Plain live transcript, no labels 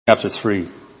chapter 3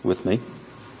 with me.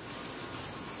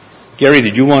 Gary,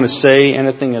 did you want to say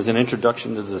anything as an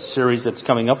introduction to the series that's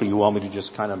coming up, or you want me to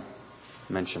just kind of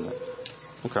mention it?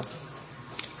 Okay.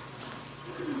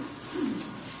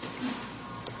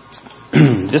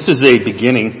 This is a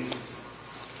beginning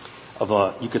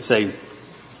of you could say,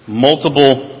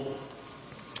 multiple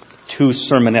 2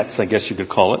 sermonettes, I guess you could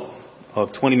call it, of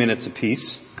 20 minutes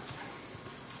apiece,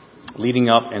 leading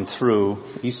up and through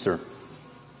Easter.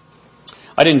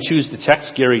 I didn't choose the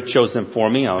text. Gary chose them for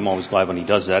me. I'm always glad when he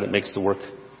does that. It makes the work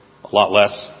a lot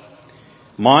less.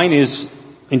 Mine is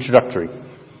introductory.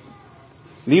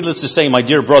 Needless to say, my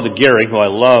dear brother Gary, who I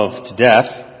love to death,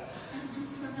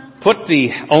 put the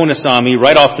onus on me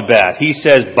right off the bat. He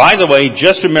says, by the way,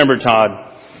 just remember,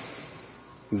 Todd,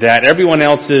 that everyone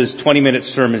else's 20-minute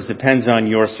sermons depends on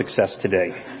your success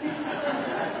today.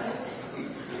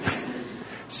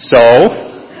 So,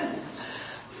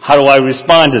 how do I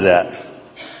respond to that?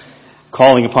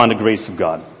 Calling upon the grace of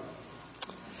God.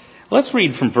 Let's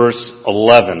read from verse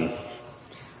 11.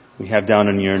 We have down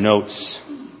in your notes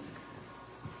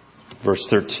verse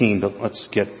 13, but let's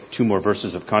get 2 more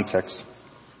verses of context.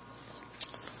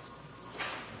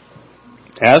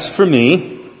 As for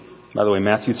me, by the way,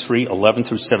 Matthew 3, 11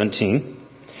 through 17.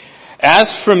 As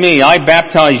for me, I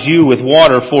baptize you with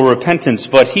water for repentance,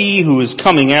 but he who is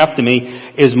coming after me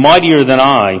is mightier than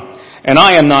I, and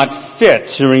I am not fit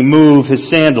to remove his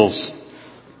sandals.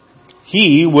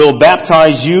 He will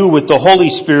baptize you with the Holy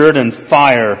Spirit and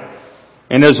fire,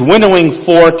 and his winnowing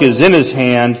fork is in his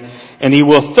hand, and he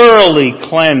will thoroughly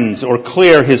cleanse or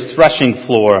clear his threshing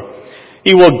floor.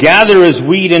 He will gather his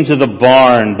wheat into the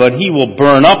barn, but he will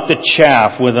burn up the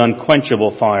chaff with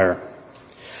unquenchable fire.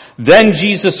 Then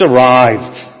Jesus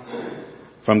arrived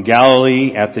from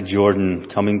Galilee at the Jordan,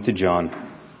 coming to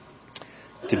John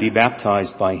to be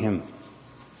baptized by him.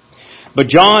 But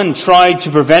John tried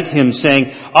to prevent him, saying,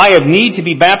 I have need to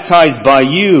be baptized by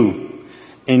you,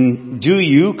 and do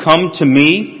you come to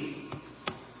me?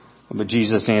 But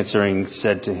Jesus answering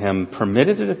said to him, permit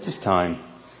it at this time,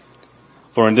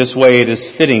 for in this way it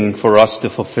is fitting for us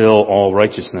to fulfill all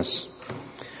righteousness.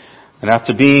 And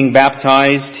after being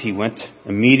baptized, he went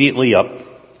immediately up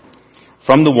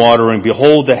from the water, and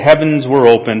behold, the heavens were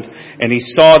opened, and he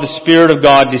saw the Spirit of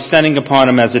God descending upon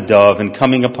him as a dove and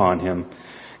coming upon him.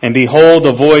 And behold,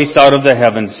 a voice out of the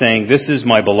heavens saying, this is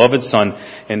my beloved Son,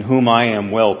 in whom I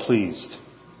am well pleased.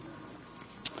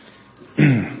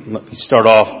 Let me start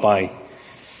off by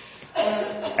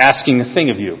asking a thing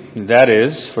of you. And that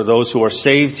is, for those who are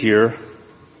saved here,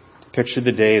 picture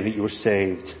the day that you were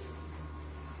saved.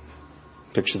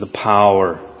 Picture the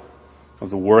power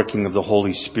of the working of the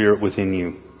Holy Spirit within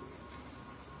you.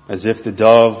 As if the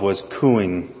dove was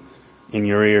cooing in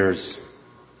your ears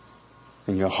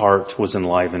and your heart was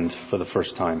enlivened for the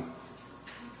first time.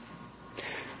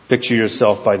 Picture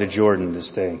yourself by the Jordan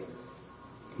this day.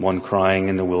 One crying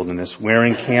in the wilderness,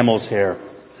 wearing camel's hair.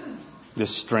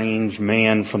 This strange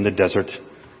man from the desert,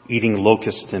 eating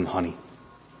locusts and honey.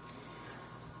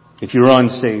 If you're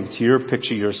unsaved here,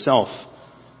 picture yourself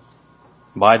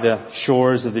by the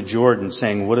shores of the Jordan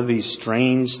saying, what are these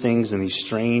strange things and these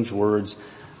strange words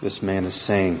this man is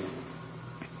saying?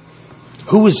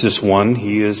 Who is this one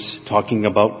he is talking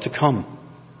about to come?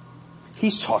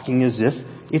 He's talking as if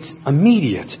it's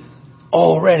immediate,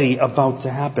 already about to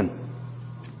happen.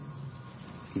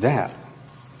 That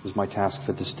is my task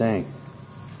for this day.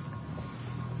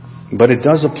 But it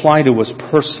does apply to us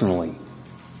personally.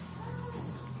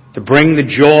 To bring the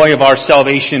joy of our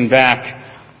salvation back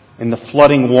in the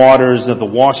flooding waters of the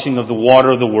washing of the water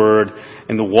of the Word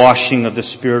and the washing of the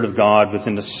Spirit of God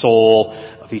within the soul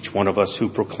of each one of us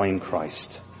who proclaim Christ.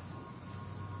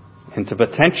 And to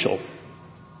potential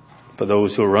for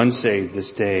those who are unsaved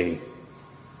this day,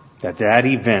 that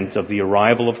event of the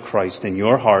arrival of Christ in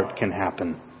your heart can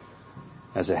happen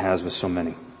as it has with so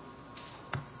many.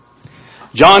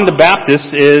 John the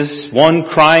Baptist is one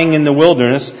crying in the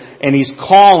wilderness, and he's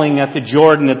calling at the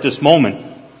Jordan at this moment,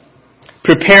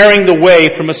 preparing the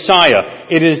way for Messiah.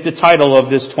 It is the title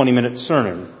of this 20-minute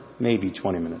sermon, maybe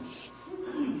 20 minutes.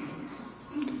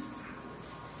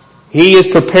 He is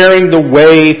preparing the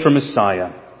way for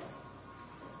Messiah.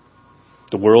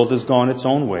 The world has gone its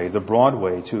own way, the broad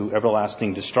way to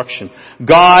everlasting destruction.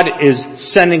 God is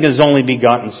sending His only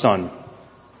begotten Son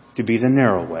to be the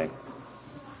narrow way.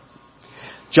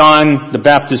 John the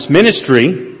Baptist's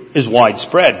ministry is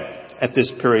widespread at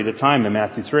this period of time in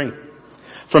Matthew 3.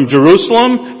 From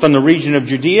Jerusalem, from the region of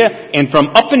Judea, and from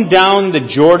up and down the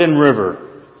Jordan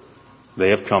River, they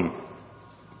have come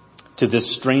to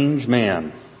this strange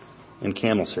man in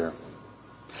camel's hair.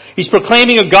 He's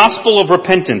proclaiming a gospel of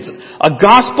repentance. A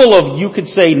gospel of, you could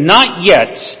say, not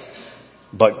yet,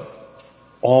 but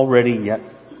already yet,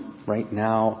 right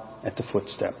now, at the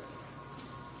footstep.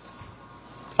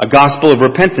 A gospel of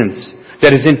repentance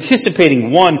that is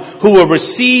anticipating one who will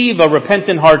receive a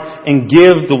repentant heart and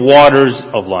give the waters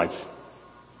of life.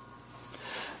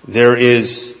 There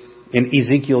is, in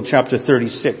Ezekiel chapter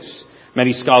 36,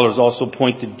 many scholars also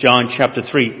point to John chapter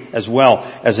 3 as well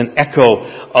as an echo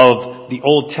of the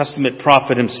Old Testament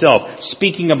prophet himself,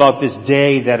 speaking about this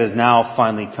day that has now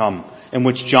finally come, in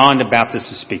which John the Baptist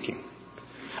is speaking.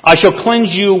 I shall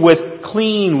cleanse you with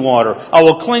clean water. I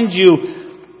will cleanse you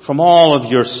from all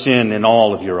of your sin and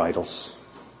all of your idols.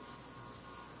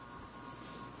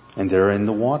 And they're in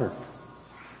the water.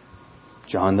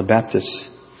 John the Baptist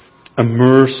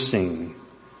immersing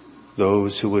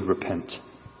those who would repent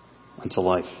unto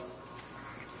life.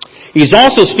 He's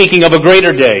also speaking of a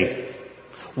greater day,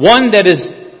 one that is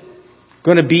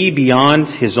going to be beyond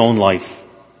his own life.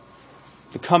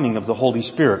 The coming of the Holy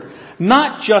Spirit.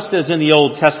 Not just as in the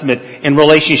Old Testament in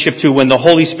relationship to when the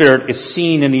Holy Spirit is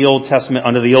seen in the Old Testament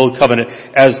under the Old Covenant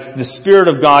as the Spirit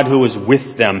of God who is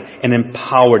with them and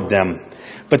empowered them.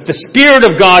 But the Spirit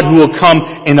of God who will come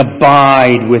and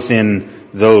abide within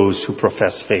those who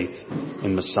profess faith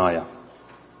in Messiah.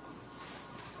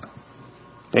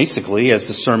 Basically, as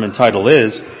the sermon title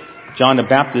is, John the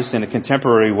Baptist in a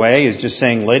contemporary way is just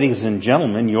saying, ladies and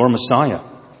gentlemen, your Messiah.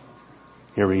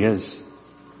 Here he is.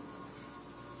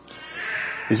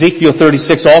 Ezekiel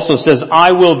 36 also says,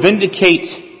 I will vindicate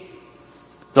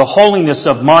the holiness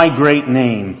of my great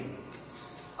name.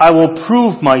 I will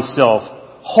prove myself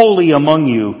holy among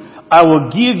you. I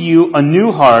will give you a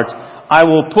new heart. I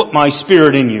will put my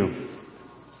Spirit in you.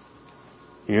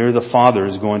 Here the Father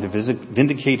is going to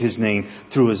vindicate His name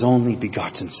through His only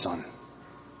begotten Son.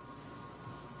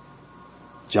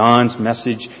 John's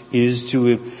message is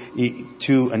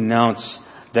to announce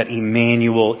that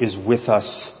Emmanuel is with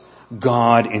us,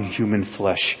 God in human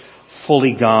flesh,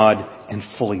 fully God and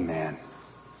fully man.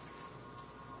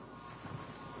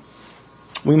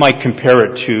 We might compare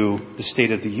it to the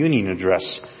State of the Union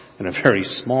address in a very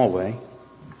small way.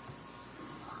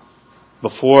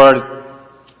 Before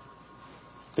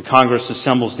the Congress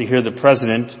assembles to hear the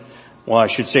President, well, I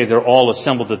should say they're all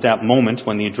assembled at that moment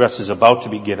when the address is about to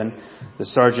be given. The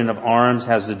Sergeant of Arms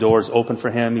has the doors open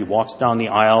for him. He walks down the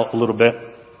aisle a little bit.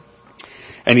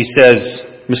 And he says,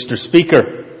 Mr.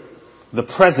 Speaker, the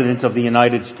President of the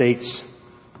United States.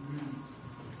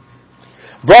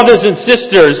 Brothers and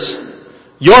sisters,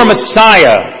 your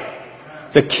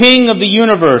Messiah, the King of the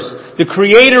universe, the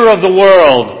Creator of the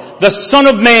world, the Son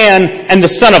of Man and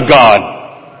the Son of God.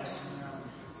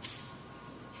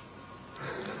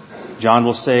 John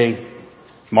will say,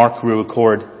 Mark will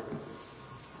record,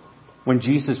 when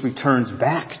Jesus returns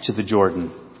back to the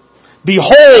Jordan,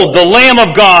 behold the Lamb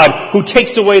of God who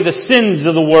takes away the sins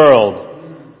of the world.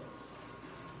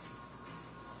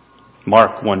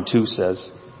 Mark 1:2 says,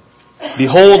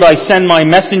 behold, I send my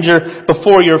messenger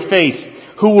before your face,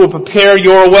 who will prepare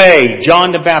your way.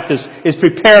 John the Baptist is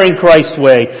preparing Christ's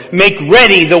way. Make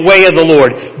ready the way of the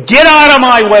Lord. Get out of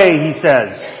my way, he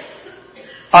says.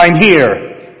 I'm here.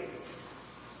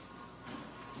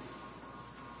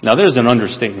 Now there's an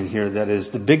understatement here that is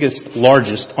the biggest,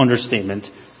 largest understatement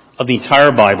of the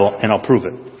entire Bible, and I'll prove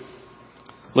it.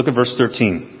 Look at verse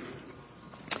 13.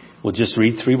 We'll just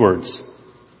read 3 words.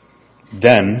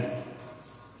 Then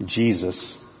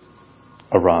Jesus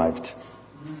arrived.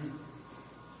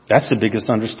 That's the biggest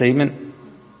understatement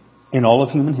in all of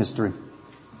human history.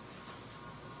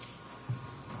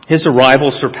 His arrival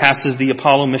surpasses the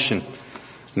Apollo mission.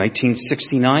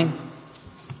 1969,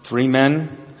 2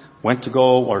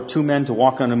 men to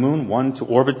walk on the moon, 1 to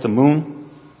orbit the moon.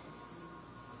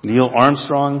 Neil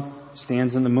Armstrong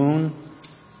stands in the moon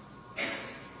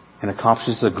and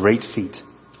accomplishes a great feat.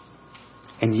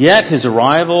 And yet his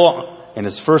arrival and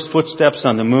his first footsteps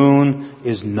on the moon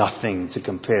is nothing to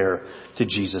compare to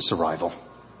Jesus' arrival.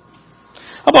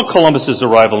 How about Columbus's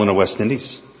arrival in the West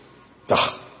Indies?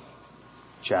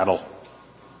 Chattel.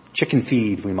 Chicken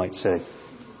feed, we might say.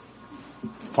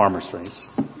 Farmer's race.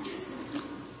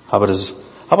 How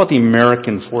about the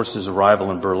American forces'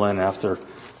 arrival in Berlin after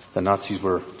the Nazis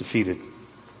were defeated?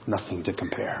 Nothing to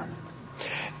compare.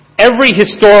 Every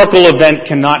historical event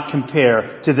cannot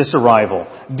compare to this arrival.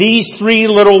 These 3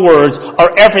 little words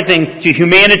are everything to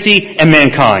humanity and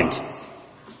mankind.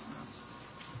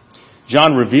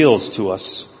 John reveals to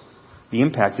us the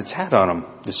impact it's had on him,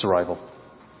 this arrival.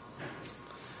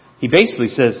 He basically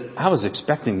says, I was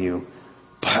expecting you,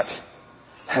 but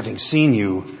having seen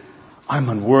you, I'm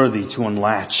unworthy to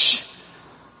unlatch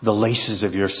the laces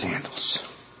of your sandals.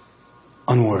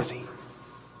 unworthy.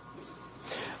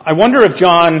 I wonder if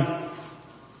John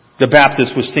the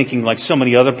Baptist was thinking like so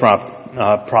many other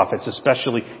prophets,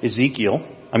 especially Isaiah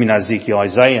in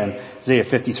Isaiah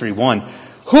 53:1.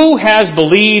 Who has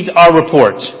believed our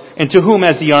report, and to whom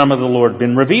has the arm of the Lord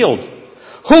been revealed?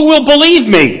 Who will believe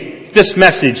me, this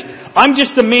message? I'm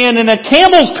just a man in a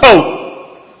camel's coat.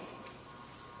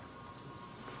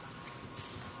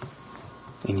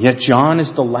 And yet John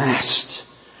is the last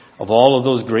of all of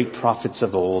those great prophets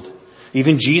of old.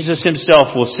 Even Jesus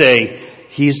himself will say,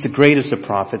 he is the greatest of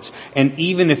prophets. And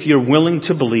even if you're willing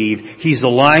to believe, he's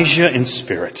Elijah in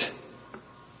spirit.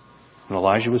 And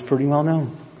Elijah was pretty well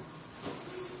known.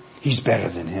 He's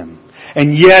better than him.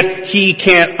 And yet he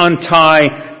can't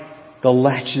untie the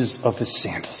latches of his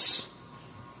sandals.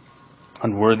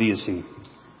 Unworthy is he.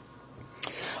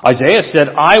 Isaiah said,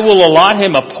 I will allot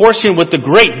him a portion with the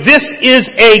great. This is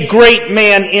a great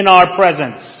man in our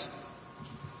presence.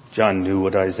 John knew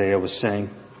what Isaiah was saying.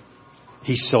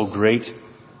 He's so great.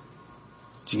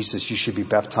 Jesus, you should be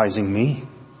baptizing me.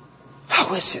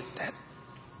 How is it that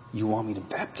you want me to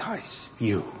baptize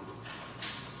you?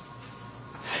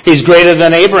 He's greater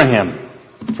than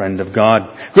Abraham, friend of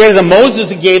God. Greater than Moses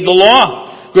who gave the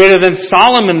law. Greater than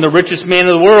Solomon, the richest man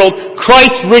in the world.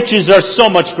 Christ's riches are so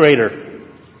much greater.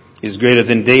 He's greater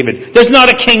than David. There's not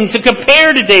a king to compare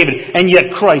to David, and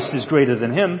yet Christ is greater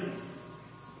than him.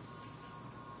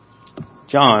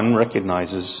 John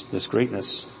recognizes this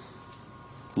greatness.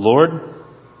 Lord,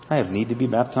 I have need to be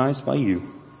baptized by you.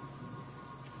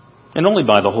 And only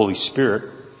by the Holy Spirit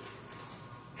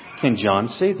can John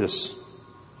say this.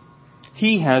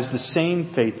 He has the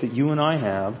same faith that you and I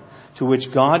have, to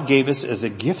which God gave us as a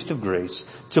gift of grace,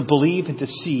 to believe and to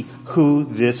see who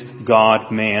this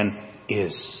God-man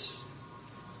is.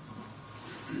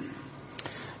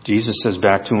 Jesus says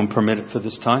back to him, permit it for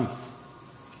this time,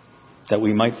 that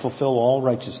we might fulfill all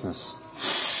righteousness.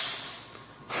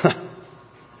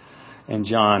 And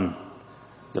John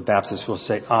the Baptist will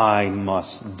say, I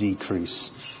must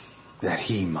decrease, that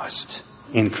he must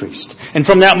increase. And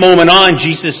from that moment on,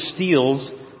 Jesus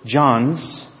steals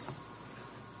John's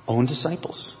own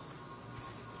disciples.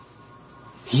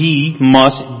 He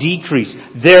must decrease.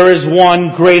 There is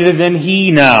one greater than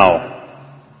he now.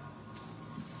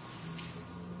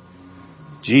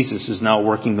 Jesus is now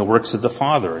working the works of the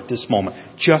Father at this moment,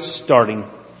 just starting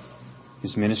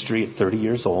his ministry at 30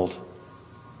 years old,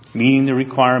 meeting the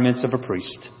requirements of a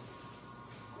priest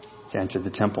to enter the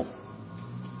temple.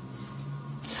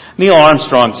 Neil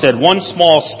Armstrong said, one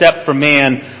small step for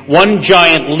man, one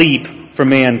giant leap for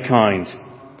mankind.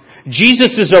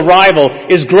 Jesus' arrival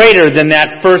is greater than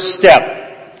that first step.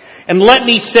 And let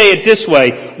me say it this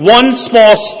way, one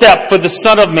small step for the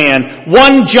Son of Man,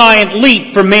 one giant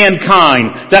leap for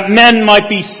mankind, that men might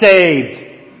be saved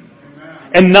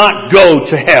and not go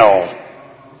to hell.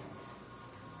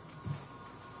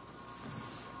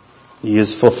 He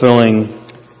is fulfilling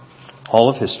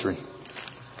all of history.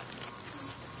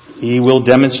 He will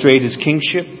demonstrate his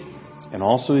kingship and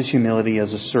also his humility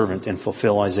as a servant and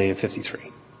fulfill Isaiah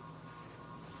 53.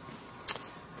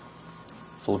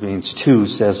 Philippians 2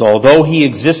 says, although he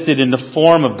existed in the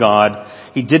form of God,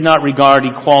 he did not regard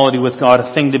equality with God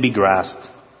a thing to be grasped,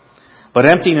 but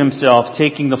emptied himself,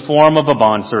 taking the form of a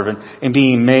bondservant and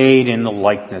being made in the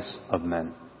likeness of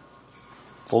men.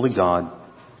 Fully God,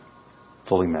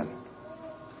 fully men.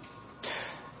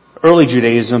 Early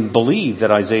Judaism believed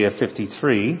that Isaiah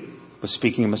 53 was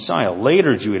speaking of Messiah.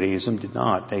 Later Judaism did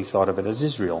not. They thought of it as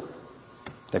Israel,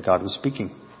 that God was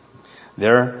speaking.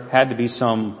 There had to be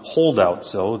some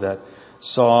holdouts, though, that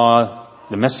saw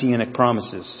the messianic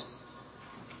promises,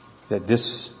 that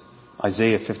this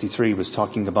Isaiah 53 was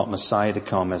talking about Messiah to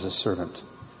come as a servant.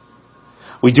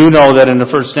 We do know that in the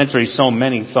first century, so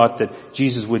many thought that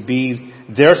Jesus would be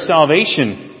their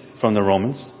salvation from the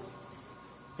Romans,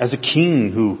 as a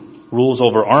king who rules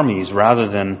over armies rather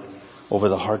than over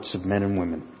the hearts of men and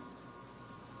women.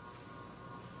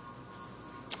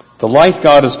 The life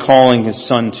God is calling his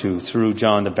Son to through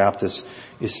John the Baptist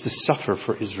is to suffer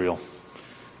for Israel.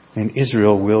 And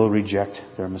Israel will reject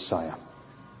their Messiah.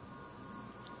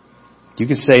 You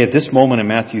could say at this moment in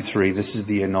Matthew 3, this is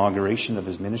the inauguration of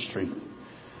his ministry.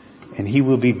 And he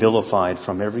will be vilified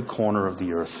from every corner of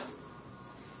the earth,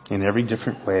 in every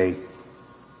different way.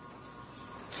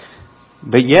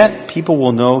 But yet, people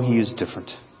will know he is different.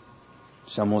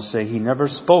 Some will say he never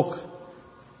spoke.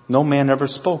 No man ever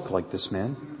spoke like this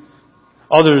man.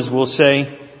 Others will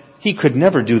say he could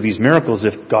never do these miracles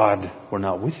if God were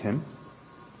not with him.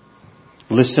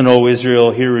 Listen, O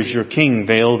Israel, here is your king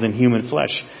veiled in human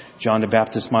flesh, John the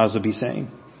Baptist might as well be saying.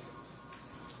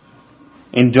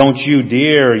 And don't you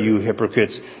dare, you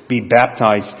hypocrites, be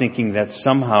baptized thinking that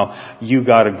somehow you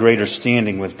got a greater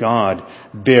standing with God.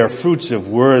 Bear fruits of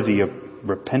worthy of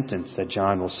repentance, that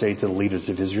John will say to the leaders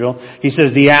of Israel. He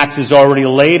says the axe is already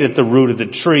laid at the root of the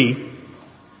tree,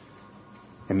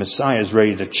 and Messiah is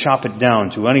ready to chop it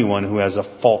down to anyone who has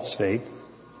a false faith.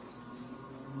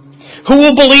 Who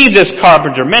will believe this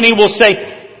carpenter? Many will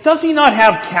say, does he not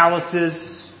have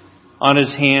calluses on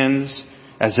his hands,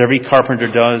 as every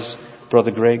carpenter does,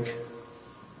 Brother Greg?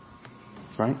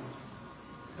 Right?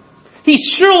 He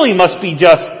surely must be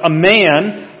just a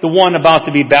man, the one about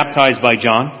to be baptized by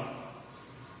John.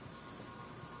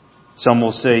 Some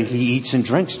will say he eats and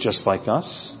drinks just like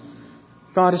us.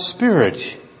 God is spirit.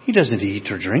 He doesn't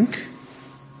eat or drink.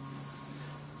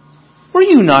 Were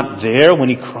you not there when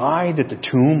he cried at the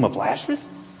tomb of Lazarus?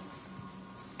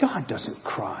 God doesn't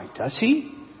cry, does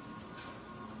he?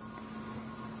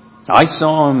 I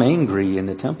saw him angry in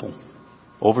the temple,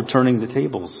 overturning the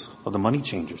tables of the money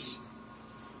changers.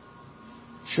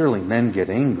 Surely men get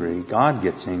angry. God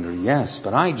gets angry, yes,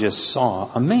 but I just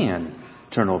saw a man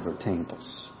turn over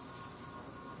tables.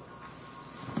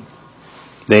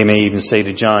 They may even say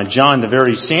to John, John, the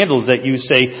very sandals that you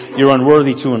say you're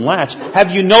unworthy to unlatch, have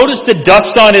you noticed the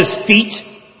dust on his feet?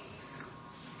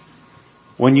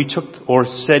 When you took or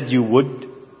said you would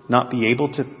not be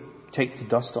able to take the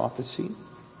dust off his feet?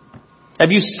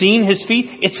 Have you seen his feet?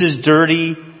 It's as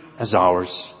dirty as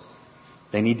ours.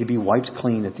 They need to be wiped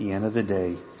clean at the end of the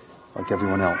day, like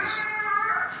everyone else.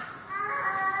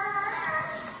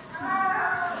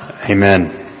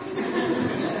 Amen.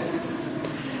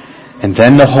 And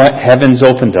then the heavens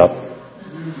opened up,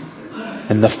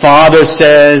 and the Father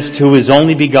says to his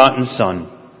only begotten Son,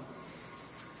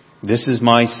 this is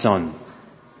my Son,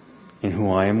 in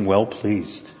whom I am well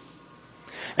pleased.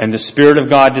 And the Spirit of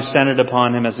God descended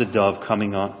upon him as a dove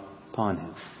coming upon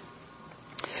him.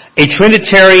 A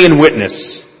Trinitarian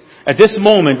witness at this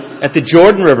moment at the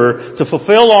Jordan River to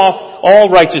fulfill all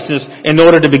righteousness in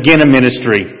order to begin a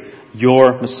ministry.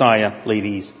 Your Messiah,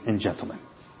 ladies and gentlemen.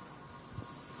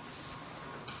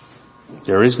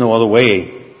 There is no other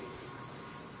way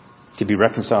to be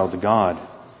reconciled to God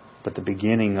but the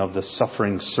beginning of the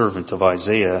suffering servant of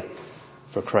Isaiah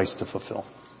for Christ to fulfill.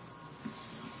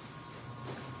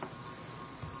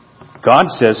 God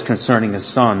says concerning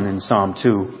His Son in Psalm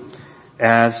 2,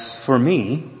 as for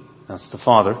me, that's the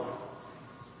Father,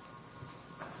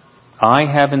 I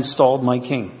have installed my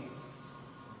King.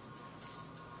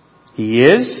 He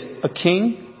is a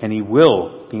King and He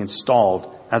will be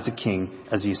installed as a King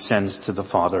as He ascends to the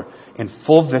Father in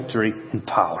full victory and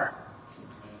power.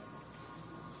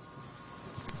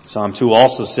 Psalm 2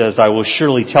 also says, I will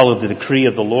surely tell of the decree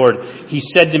of the Lord. He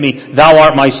said to me, Thou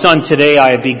art my Son, today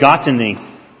I have begotten thee.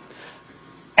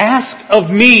 Ask of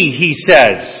me, He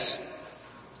says.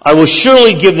 I will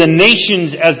surely give the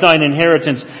nations as thine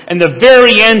inheritance, and the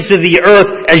very ends of the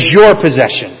earth as your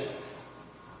possession.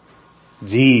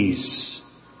 These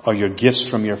are your gifts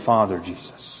from your Father,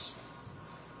 Jesus.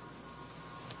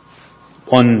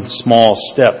 One small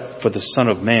step for the Son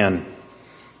of Man.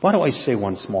 Why do I say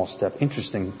one small step?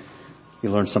 Interesting. You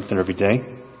learn something every day.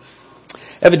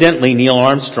 Evidently, Neil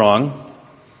Armstrong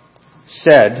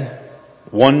said,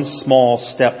 one small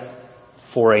step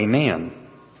for a man.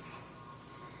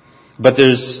 But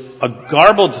there's a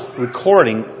garbled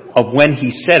recording of when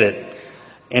he said it.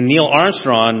 And Neil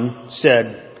Armstrong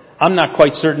said, I'm not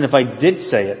quite certain if I did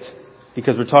say it,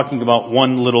 because we're talking about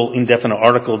one little indefinite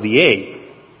article, the A.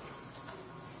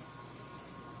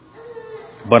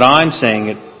 But I'm saying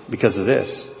it because of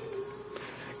this.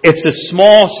 It's a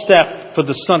small step for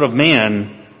the Son of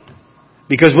Man,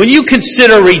 because when you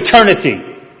consider eternity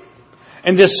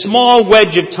and this small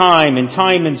wedge of time and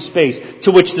space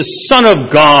to which the Son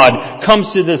of God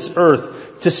comes to this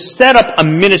earth to set up a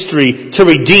ministry to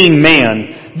redeem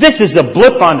man, this is a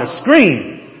blip on the screen.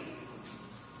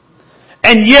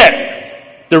 And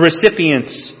yet, the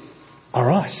recipients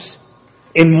are us.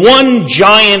 In one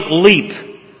giant leap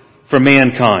for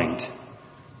mankind.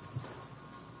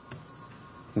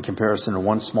 In comparison to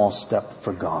one small step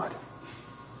for God.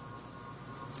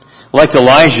 Like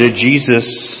Elijah,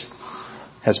 Jesus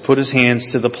has put His hands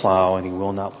to the plow and He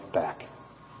will not look back.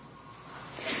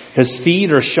 His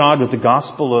feet are shod with the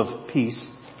gospel of peace,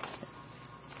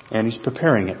 and He's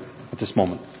preparing it at this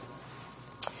moment.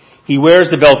 He wears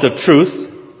the belt of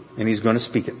truth, and He's going to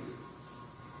speak it.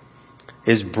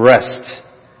 His breast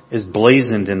is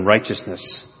blazoned in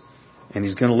righteousness, and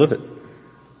He's going to live it.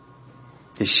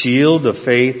 His shield of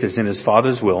faith is in His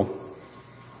Father's will,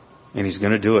 and He's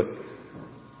going to do it.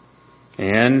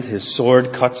 And His sword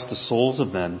cuts the souls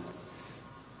of men,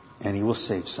 and He will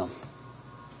save some.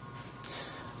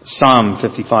 Psalm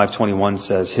 55:21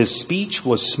 says, His speech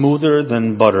was smoother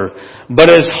than butter, but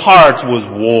His heart was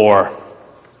war.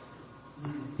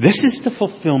 This is the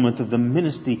fulfillment of the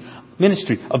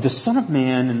ministry of the Son of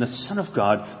Man and the Son of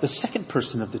God, the second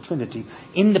person of the Trinity,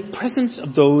 in the presence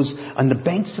of those on the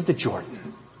banks of the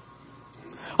Jordan.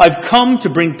 I've come to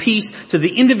bring peace to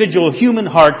the individual human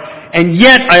heart, and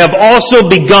yet I have also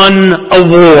begun a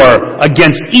war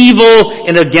against evil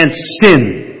and against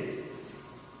sin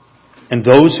and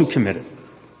those who commit it.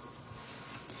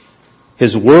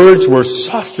 His words were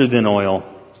softer than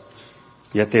oil,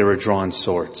 yet they were drawn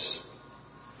swords.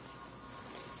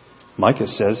 Micah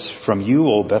says, From you,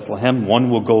 O Bethlehem,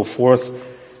 one will go forth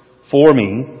for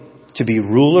me to be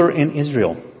ruler in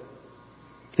Israel.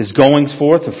 His goings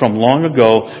forth are from long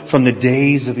ago, from the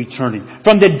days of eternity.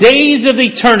 From the days of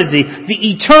eternity, the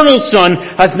eternal Son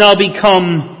has now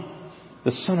become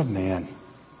the Son of Man.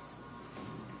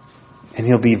 And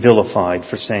He'll be vilified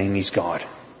for saying He's God.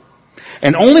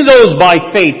 And only those by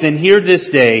faith in here this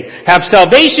day have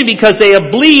salvation because they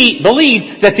have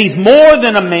believed that He's more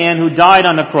than a man who died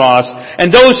on the cross.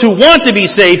 And those who want to be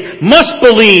saved must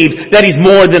believe that He's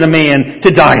more than a man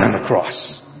to die on the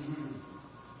cross.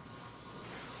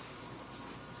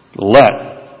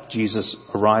 Let Jesus'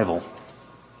 arrival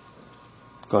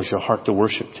cause your heart to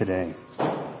worship today.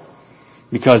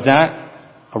 Because that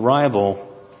arrival,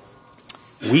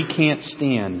 we can't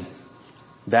stand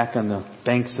back on the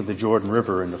banks of the Jordan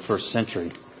River in the first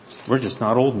century. We're just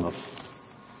not old enough.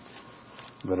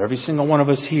 But every single one of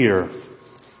us here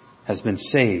has been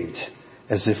saved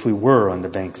as if we were on the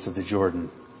banks of the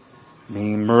Jordan,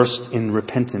 being immersed in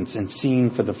repentance and seeing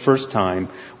for the first time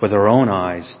with our own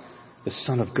eyes the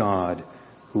Son of God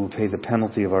who will pay the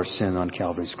penalty of our sin on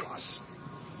Calvary's cross.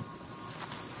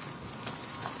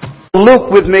 Luke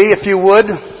with me, if you would.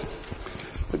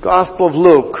 The Gospel of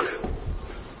Luke,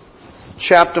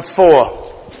 chapter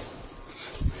 4.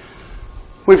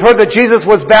 We've heard that Jesus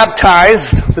was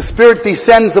baptized. The Spirit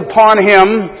descends upon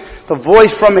Him. The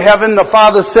voice from heaven, the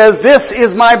Father says, This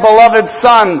is my beloved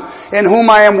Son, in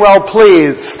whom I am well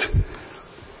pleased.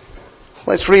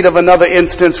 Let's read of another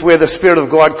instance where the Spirit of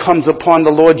God comes upon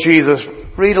the Lord Jesus.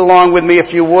 Read along with me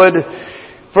if you would.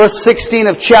 Verse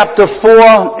 16 of chapter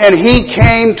 4, And He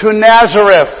came to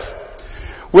Nazareth,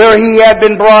 where He had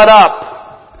been brought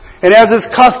up. And as His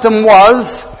custom was,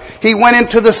 He went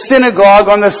into the synagogue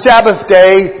on the Sabbath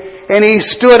day, and He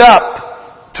stood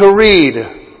up to read.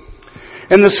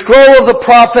 And the scroll of the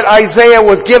prophet Isaiah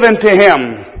was given to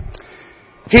Him.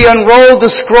 He unrolled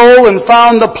the scroll and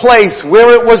found the place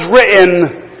where it was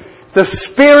written, The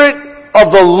Spirit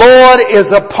of the Lord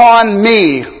is upon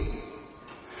me,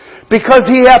 because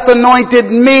He hath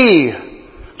anointed me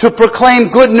to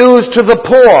proclaim good news to the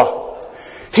poor.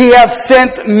 He hath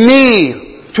sent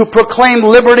me to proclaim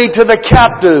liberty to the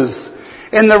captives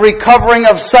and the recovering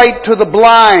of sight to the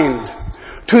blind,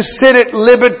 to set at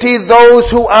liberty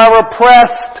those who are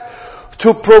oppressed,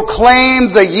 to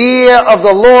proclaim the year of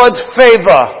the Lord's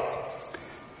favor.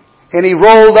 And He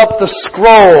rolled up the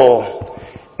scroll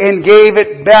and gave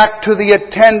it back to the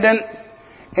attendant,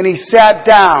 and He sat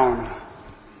down.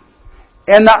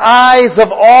 And the eyes of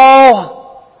all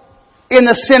in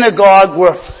the synagogue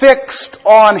were fixed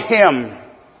on Him.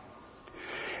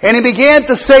 And He began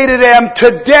to say to them,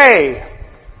 Today,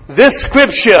 this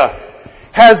scripture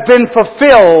has been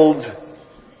fulfilled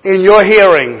in your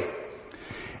hearing.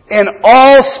 And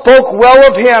all spoke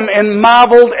well of Him and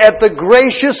marveled at the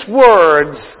gracious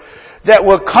words that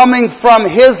were coming from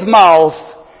His mouth.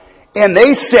 And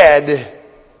they said,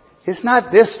 Is not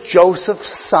this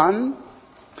Joseph's son?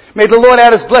 May the Lord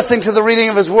add His blessing to the reading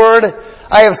of His word.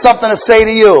 I have something to say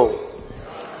to you.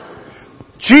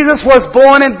 Jesus was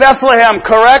born in Bethlehem,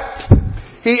 correct?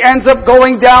 He ends up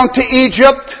going down to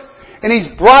Egypt, and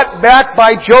He's brought back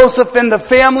by Joseph and the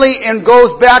family and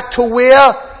goes back to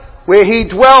where He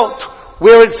dwelt,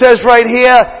 where it says right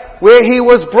here, where He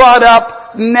was brought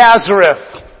up,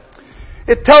 Nazareth.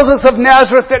 It tells us of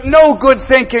Nazareth that no good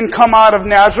thing can come out of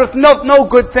Nazareth. No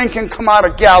good thing can come out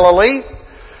of Galilee.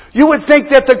 You would think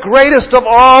that the greatest of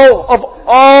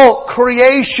all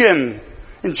creation,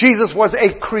 and Jesus was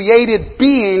a created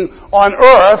being on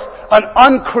earth, an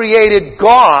uncreated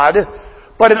God,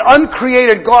 but an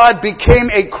uncreated God became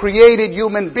a created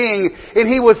human being, and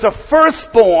He was the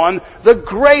firstborn, the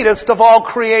greatest of all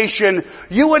creation.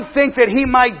 You would think that He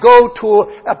might go to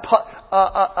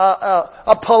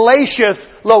a palatial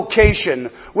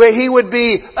location where He would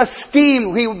be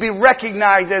esteemed, He would be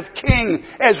recognized as king,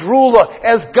 as ruler,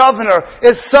 as governor,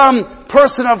 as some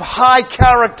person of high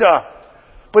character.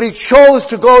 But He chose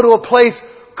to go to a place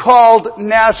called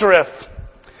Nazareth.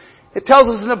 It tells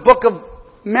us in the book of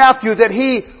Matthew that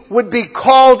he would be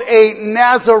called a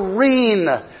Nazarene.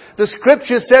 The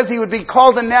scripture says he would be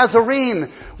called a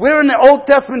Nazarene. Where in the Old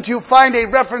Testament do you find a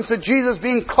reference to Jesus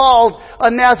being called a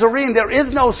Nazarene? There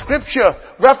is no scripture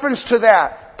reference to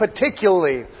that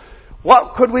particularly.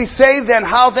 What could we say then?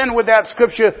 How then would that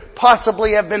scripture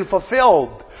possibly have been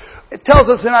fulfilled? It tells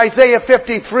us in Isaiah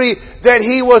 53 that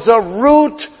he was a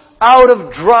root out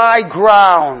of dry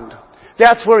ground.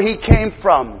 That's where he came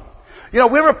from. You know,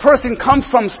 where a person comes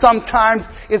from sometimes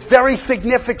is very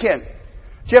significant.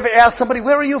 Do you ever ask somebody,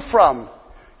 where are you from?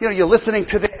 You know, you're listening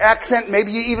to their accent,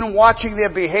 maybe you're even watching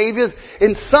their behaviors,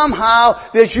 and somehow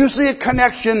there's usually a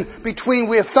connection between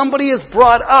where somebody is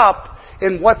brought up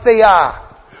and what they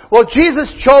are. Well,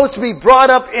 Jesus chose to be brought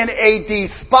up in a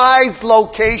despised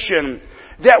location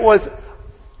that was,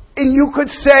 and you could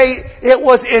say it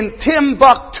was in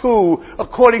Timbuktu,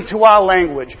 according to our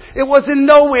language. It was in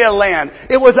nowhere land.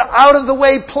 It was an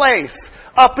out-of-the-way place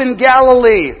up in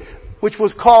Galilee, which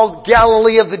was called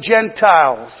Galilee of the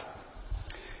Gentiles.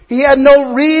 He had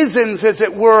no reasons, as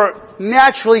it were,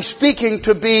 naturally speaking,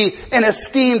 to be an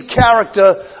esteemed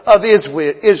character of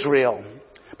Israel.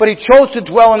 But he chose to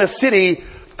dwell in a city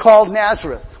called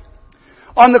Nazareth.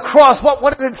 On the cross,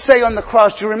 what did it say on the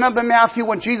cross? Do you remember, Matthew,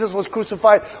 when Jesus was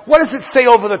crucified? What does it say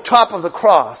over the top of the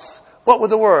cross? What were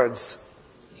the words?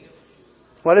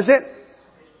 What is it?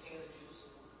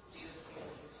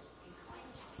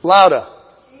 Louder.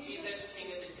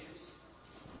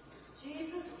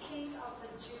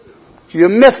 You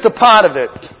missed a part of it.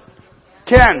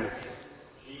 Ken.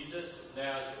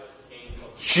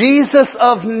 Jesus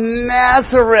of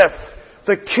Nazareth,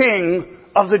 the King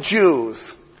of the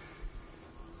Jews.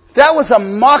 That was a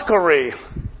mockery.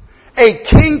 A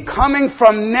king coming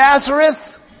from Nazareth.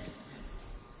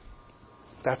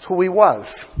 That's who he was.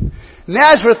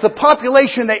 Nazareth, the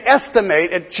population they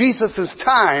estimate at Jesus'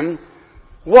 time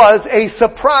was a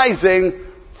surprising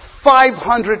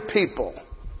 500 people.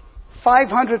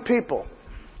 500 people.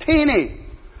 Teeny.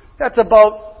 That's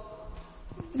about,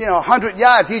 100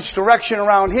 yards each direction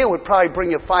around here would probably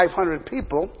bring you 500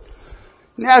 people.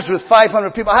 Nazareth,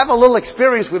 500 people. I have a little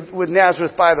experience with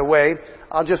Nazareth, by the way.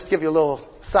 I'll just give you a little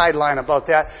sideline about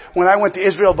that. When I went to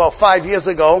Israel about 5 years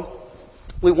ago,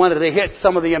 we wanted to hit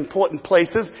some of the important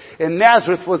places, and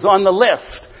Nazareth was on the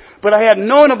list. But I had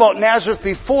known about Nazareth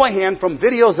beforehand from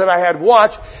videos that I had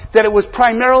watched that it was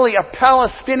primarily a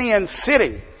Palestinian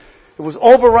city. It was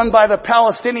overrun by the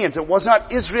Palestinians. It was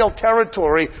not Israel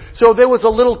territory. So there was a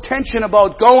little tension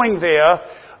about going there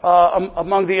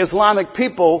among the Islamic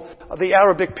people, the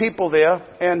Arabic people there.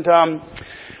 And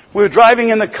we were driving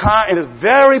in the car, and it's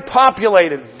very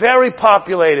populated.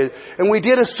 And we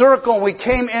did a circle, and we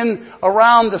came in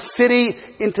around the city,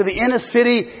 into the inner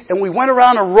city, and we went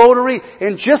around a rotary,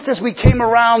 and just as we came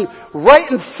around, right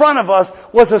in front of us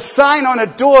was a sign on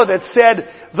a door that said,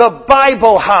 "The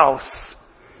Bible House."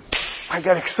 I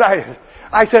got excited.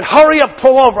 I said, "Hurry up,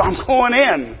 pull over, I'm going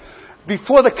in."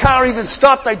 Before the car even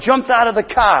stopped, I jumped out of the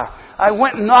car. I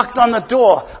went and knocked on the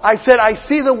door. I said, "I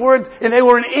see the word," and they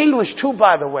were in English too,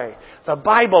 by the way. "The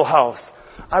Bible House."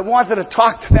 I wanted to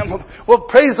talk to them. Well,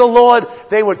 praise the Lord,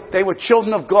 they were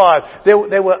children of God. They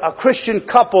were a Christian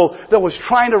couple that was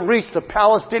trying to reach the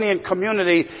Palestinian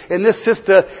community, and this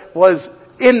sister was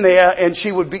in there, and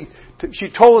she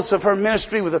told us of her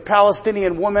ministry with a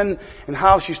Palestinian woman and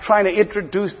how she's trying to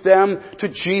introduce them to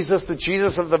Jesus, the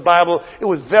Jesus of the Bible. It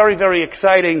was very, very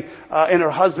exciting. And her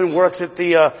husband works at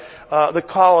the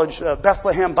college,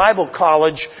 Bethlehem Bible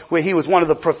College, where he was one of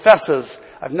the professors.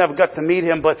 I've never got to meet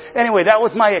him, but anyway, that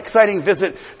was my exciting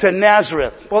visit to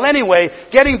Nazareth. Well, anyway,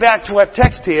 getting back to our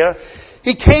text here,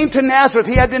 he came to Nazareth.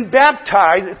 He had been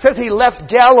baptized. It says he left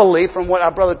Galilee, from what our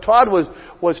brother Todd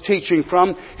was teaching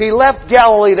from. He left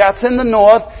Galilee, that's in the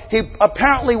north. He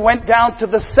apparently went down to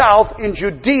the south in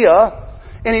Judea,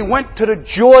 and he went to the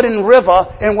Jordan River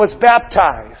and was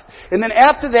baptized. And then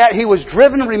after that, he was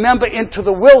driven, remember, into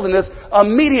the wilderness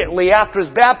immediately after his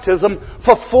baptism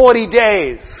for 40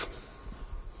 days.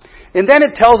 And then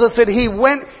it tells us that he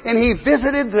went and he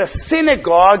visited the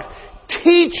synagogues,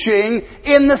 teaching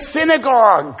in the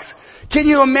synagogues. Can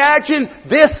you imagine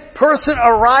this person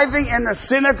arriving in the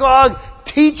synagogue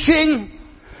teaching?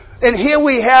 And here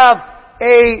we have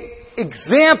an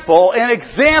example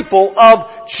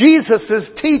of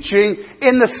Jesus' teaching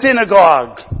in the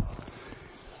synagogue.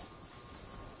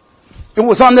 It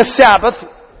was on the Sabbath,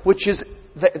 which is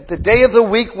the day of the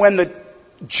week when the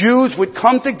Jews would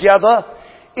come together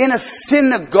in a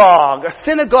synagogue. A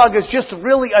synagogue is just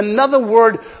really another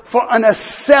word for an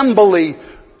assembly.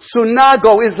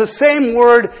 Synagogue is the same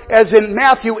word as in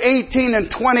Matthew 18 and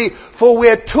 20, for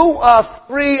where 2 or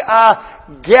 3 are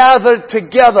gathered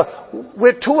together.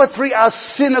 Where two or three are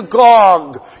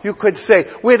synagogue, you could say.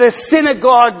 Where the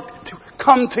synagogue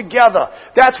come together.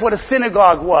 That's what a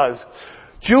synagogue was.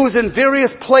 Jews in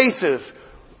various places,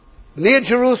 near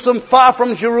Jerusalem, far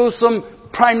from Jerusalem,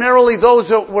 primarily those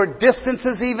that were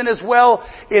distances even as well,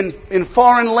 in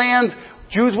foreign lands,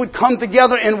 Jews would come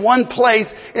together in one place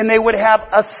and they would have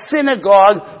a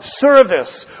synagogue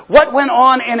service. What went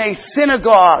on in a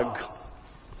synagogue?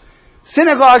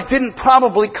 Synagogues didn't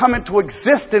probably come into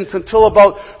existence until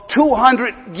about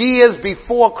 200 years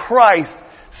before Christ,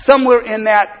 somewhere in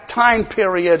that time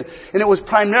period. And it was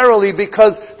primarily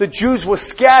because the Jews were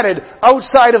scattered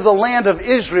outside of the land of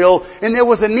Israel, and there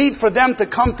was a need for them to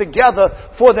come together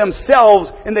for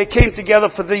themselves, and they came together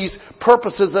for these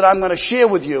purposes that I'm going to share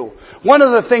with you. One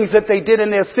of the things that they did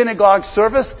in their synagogue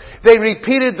service, they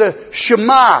repeated the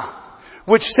Shema,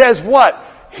 which says what?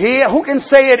 Here, who can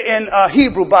say it in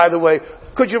Hebrew, by the way?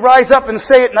 Could you rise up and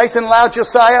say it nice and loud,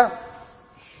 Josiah?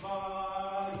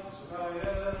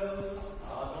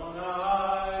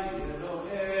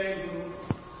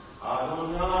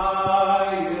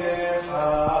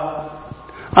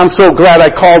 I'm so glad I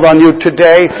called on you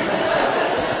today.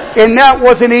 And that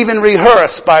wasn't even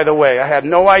rehearsed, by the way. I had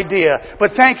no idea.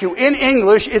 But thank you. In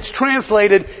English, it's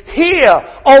translated, Hear,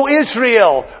 O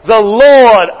Israel, the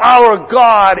Lord our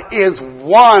God is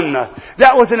one.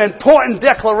 That was an important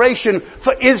declaration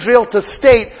for Israel to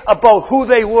state about who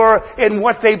they were and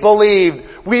what they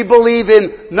believed. We believe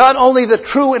in not only the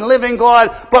true and living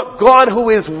God, but God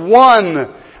who is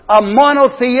one. A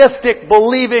monotheistic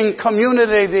believing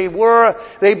community they were.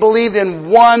 They believed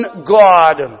in one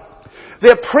God.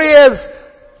 Their prayers,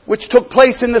 which took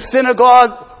place in the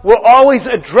synagogue, were always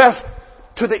addressed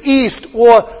to the east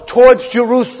or towards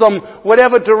Jerusalem.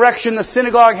 Whatever direction the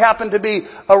synagogue happened to be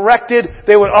erected,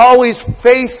 they would always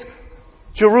face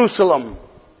Jerusalem.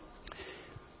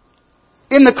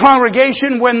 In the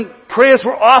congregation, when prayers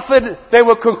were offered, they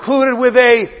were concluded with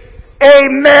a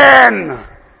Amen.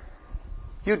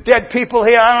 You dead people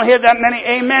here, I don't hear that many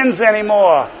amens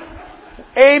anymore.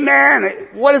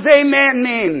 Amen. What does amen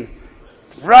mean?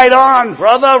 Right on,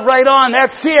 brother, right on.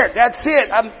 That's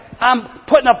it. I'm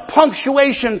putting a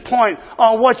punctuation point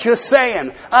on what you're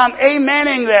saying. I'm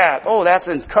amening that. Oh, that's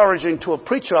encouraging to a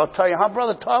preacher, I'll tell you. Huh,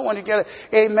 Brother Todd, when you get an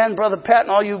amen, Brother Pat,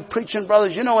 and all you preaching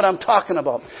brothers, you know what I'm talking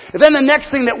about. And then the next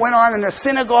thing that went on in the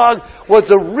synagogue was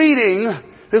the reading.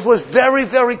 This was very,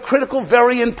 very critical,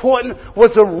 very important,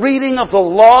 was the reading of the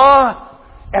law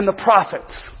and the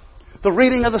prophets. The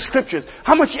reading of the scriptures.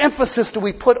 How much emphasis do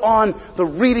we put on the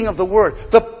reading of the word?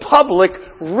 The public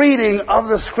reading of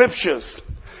the scriptures.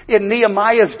 In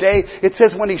Nehemiah's day, it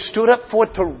says when he stood up for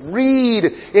it to read,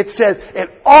 it says, and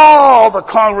all the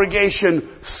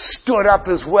congregation stood up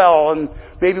as well. And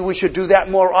maybe we should do that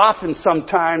more often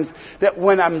sometimes, that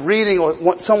when I'm reading or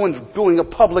when someone's doing a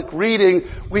public reading,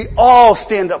 we all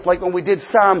stand up. Like when we did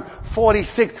Psalm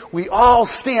 46, we all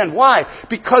stand. Why?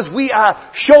 Because we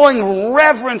are showing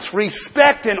reverence,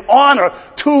 respect, and honor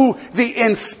to the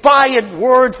inspired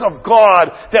words of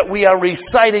God that we are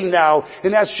reciting now.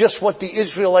 And that's just what the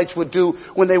Israelites would do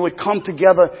when they would come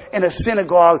together in a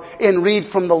synagogue and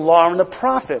read from the law and the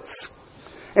prophets.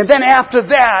 And then after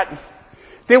that,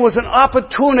 there was an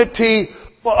opportunity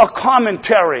for a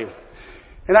commentary.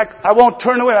 And I won't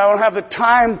turn to it, I don't have the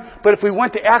time, but if we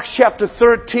went to Acts chapter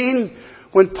 13,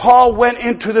 when Paul went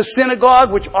into the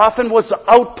synagogue, which often was the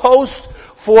outpost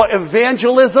for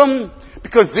evangelism,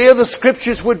 because there the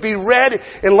scriptures would be read,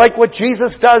 and like what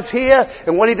Jesus does here,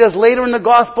 and what he does later in the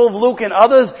Gospel of Luke and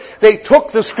others, they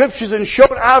took the scriptures and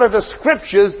showed out of the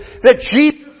scriptures that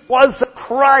Jesus was the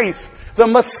Christ, the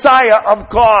Messiah of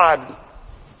God.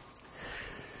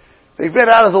 They read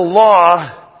out of the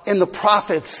law and the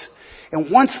prophets. And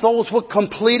once those were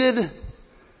completed,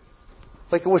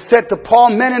 like it was said to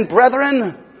Paul, men and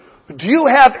brethren, do you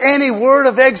have any word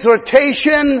of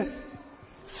exhortation?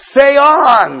 Say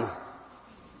on.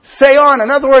 Say on. In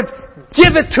other words,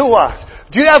 give it to us.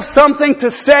 Do you have something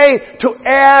to say, to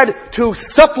add, to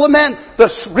supplement the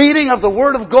reading of the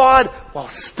Word of God? Well,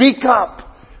 speak up.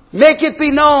 Make it be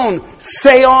known.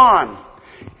 Say on.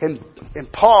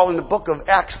 And Paul, in the book of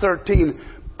Acts 13,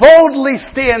 boldly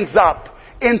stands up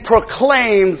and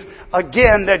proclaims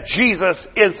again that Jesus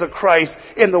is the Christ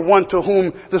and the one to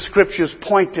whom the Scriptures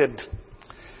pointed.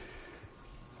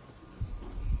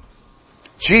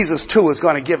 Jesus, too, is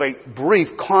going to give a brief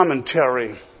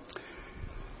commentary.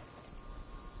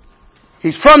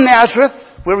 He's from Nazareth,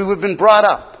 where he would have been brought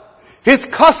up. His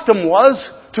custom was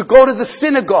to go to the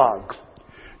synagogue.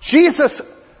 Jesus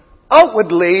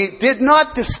outwardly did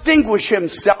not distinguish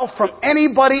himself from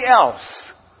anybody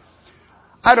else.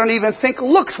 I don't even think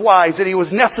looks-wise that he was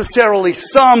necessarily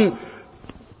some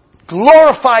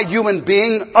glorified human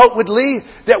being outwardly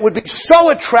that would be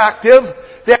so attractive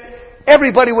that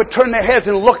everybody would turn their heads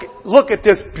and look at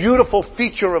this beautiful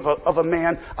feature of a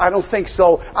man. I don't think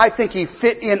so. I think he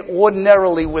fit in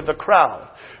ordinarily with the crowd.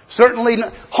 Certainly,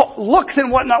 looks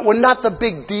and whatnot were not the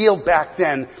big deal back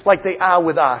then like they are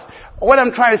with us. What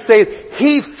I'm trying to say is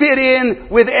he fit in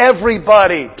with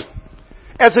everybody.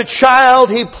 As a child,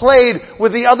 he played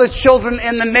with the other children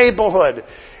in the neighborhood.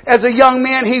 As a young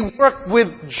man, he worked with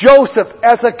Joseph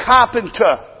as a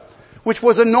carpenter, which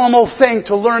was a normal thing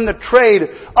to learn the trade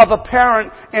of a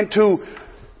parent and to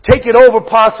take it over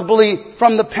possibly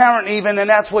from the parent even, and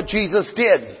that's what Jesus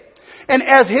did. And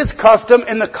as his custom,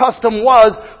 and the custom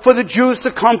was for the Jews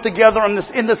to come together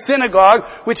in the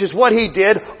synagogue, which is what he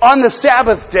did, on the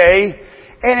Sabbath day,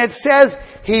 and it says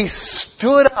he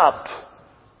stood up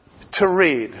to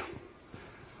read.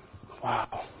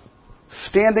 Wow.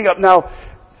 Standing up. Now,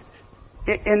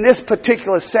 in this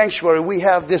particular sanctuary, we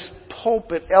have this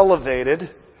pulpit elevated,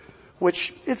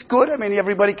 which is good. I mean,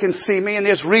 everybody can see me, and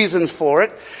there's reasons for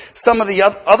it. Some of the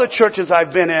other churches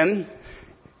I've been in,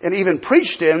 and even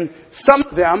preached in, some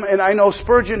of them, and I know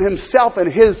Spurgeon himself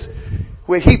and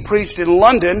where he preached in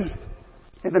London,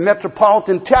 in the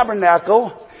Metropolitan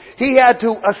Tabernacle, he had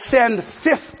to ascend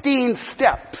 15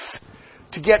 steps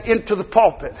to get into the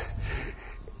pulpit.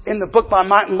 In the book by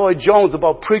Martin Lloyd-Jones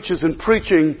about preachers and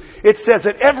preaching, it says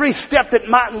that every step that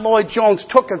Martin Lloyd-Jones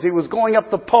took as he was going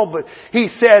up the pulpit, he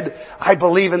said, I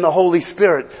believe in the Holy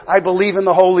Spirit. I believe in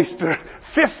the Holy Spirit.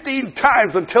 15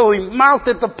 times until he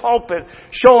mounted the pulpit,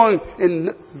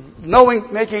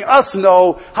 making us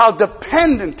know how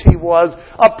dependent he was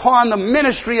upon the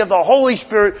ministry of the Holy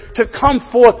Spirit to come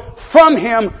forth from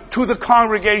him to the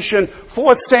congregation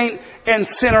for saint and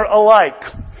sinner alike.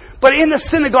 But in the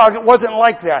synagogue, it wasn't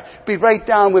like that. Be right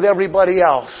down with everybody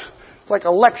else. It's like a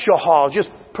lecture hall, just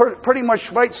pretty much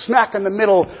right smack in the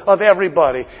middle of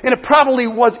everybody. And it probably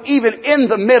was even in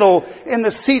the middle, and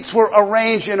the seats were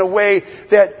arranged in a way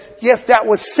that, yes, that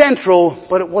was central,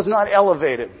 but it was not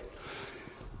elevated.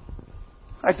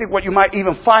 I think what you might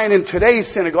even find in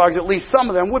today's synagogues, at least some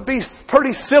of them, would be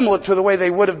pretty similar to the way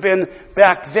they would have been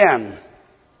back then.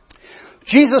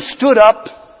 Jesus stood up,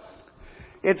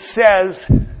 it says,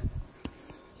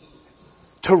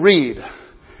 to read.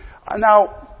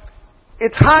 Now,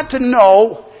 it's hard to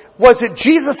know, was it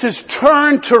Jesus'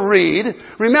 turn to read?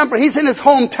 Remember, he's in his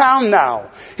hometown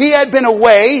now. He had been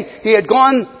away. He had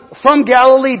gone from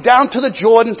Galilee down to the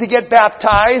Jordan to get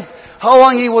baptized. How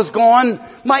long he was gone?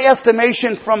 My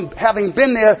estimation from having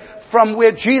been there, from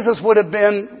where Jesus would have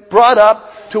been brought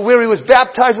up to where he was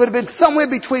baptized, would have been somewhere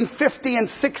between 50 and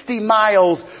 60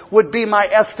 miles would be my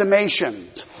estimation.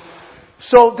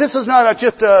 So this is not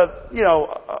just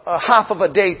a half of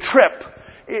a day trip.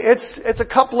 It's a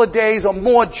couple of days or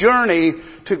more journey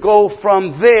to go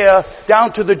from there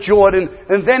down to the Jordan,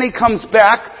 and then he comes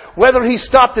back. Whether he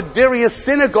stopped at various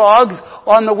synagogues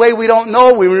on the way, we don't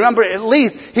know. We remember at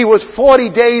least he was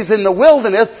 40 days in the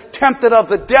wilderness, tempted of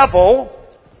the devil.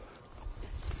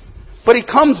 But he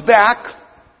comes back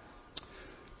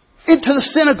into the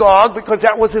synagogue because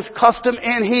that was his custom,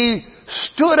 and he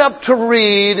stood up to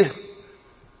read.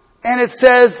 And it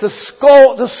says the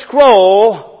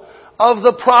scroll of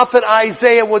the prophet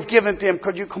Isaiah was given to him.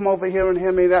 Could you come over here and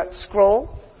hand me that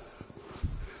scroll?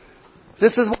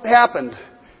 This is what happened.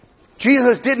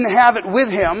 Jesus didn't have it with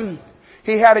him.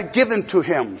 He had it given to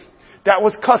him. That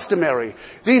was customary.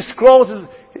 These scrolls,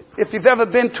 if you've ever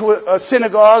been to a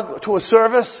synagogue, to a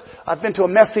service, I've been to a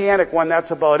Messianic one, that's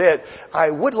about it.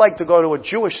 I would like to go to a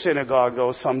Jewish synagogue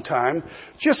though sometime,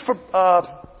 just for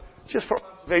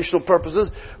observational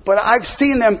purposes, but I've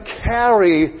seen them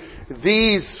carry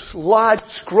these large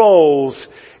scrolls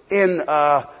in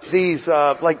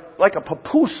like a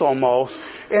papoose almost,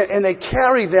 and they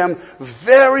carry them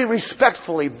very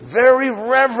respectfully, very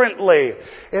reverently,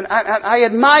 and I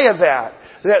admire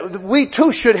that we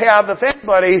too should have, if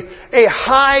anybody, a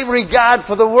high regard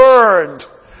for the Word.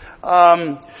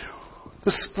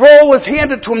 The scroll was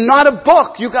handed to him, not a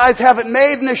book. You guys have it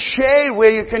made in a shade where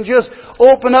you can just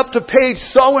open up to page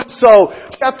so-and-so,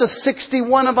 chapter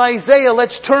 61 of Isaiah.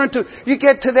 Let's turn to, you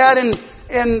get to that in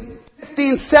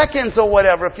 15 seconds or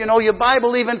whatever. If you know your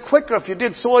Bible even quicker, if you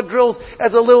did sword drills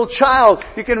as a little child,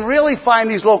 you can really find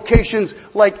these locations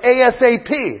like ASAP.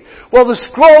 Well, the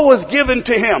scroll was given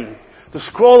to him. The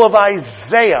scroll of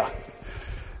Isaiah.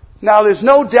 Now, there's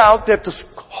no doubt that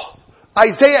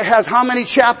Isaiah has how many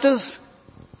chapters?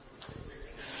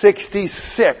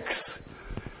 66.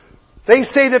 They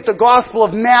say that the Gospel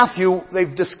of Matthew,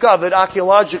 they've discovered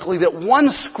archaeologically that one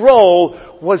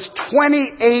scroll was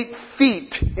 28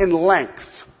 feet in length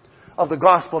of the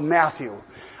Gospel of Matthew.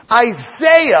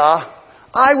 Isaiah,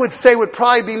 I would say, would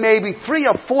probably be maybe 3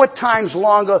 or 4 times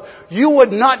longer. You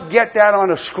would not get that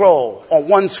on a scroll, or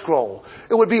one scroll.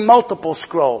 It would be multiple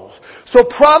scrolls. So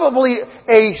probably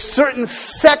a certain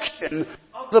section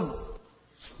of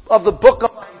the book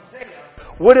of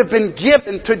Isaiah would have been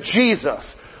given to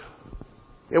Jesus.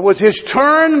 It was his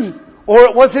turn, or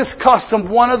it was his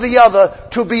custom, one or the other,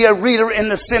 to be a reader in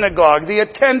the synagogue. The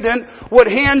attendant would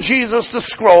hand Jesus the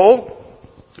scroll,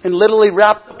 and literally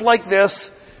wrapped up like this.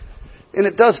 And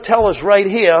it does tell us right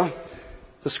here,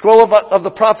 the scroll of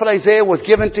the prophet Isaiah was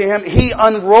given to him. He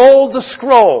unrolled the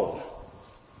scroll,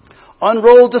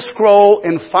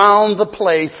 and found the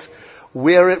place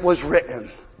where it was written.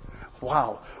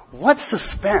 Wow, what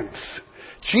suspense.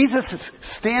 Jesus is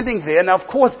standing there. Now, of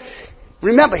course,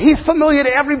 remember, he's familiar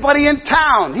to everybody in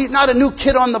town. He's not a new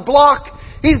kid on the block.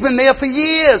 He's been there for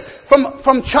years,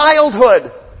 from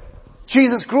childhood.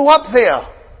 Jesus grew up there.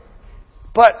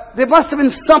 But there must have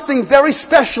been something very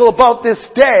special about this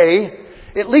day.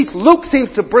 At least Luke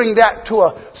seems to bring that to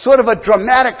a sort of a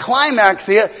dramatic climax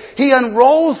here. He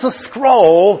unrolls the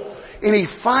scroll and he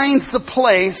finds the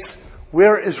place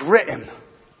where it is written.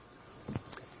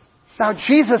 Now,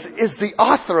 Jesus is the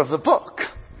author of the book.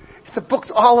 The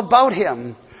book's all about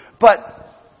him. But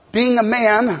being a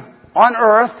man on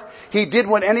earth, he did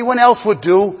what anyone else would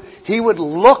do. He would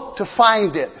look to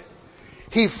find it.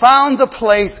 He found the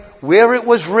place where it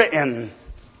was written,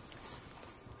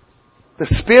 "The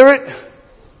Spirit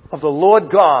of the Lord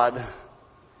God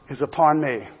is upon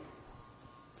me."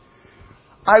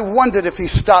 I wondered if he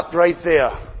stopped right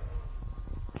there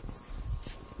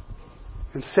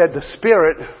and said, "The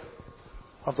Spirit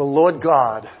of the Lord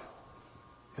God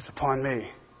is upon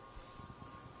me."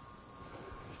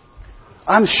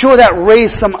 I'm sure that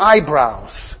raised some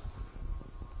eyebrows.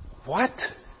 What?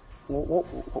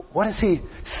 What is he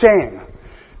saying?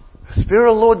 "The Spirit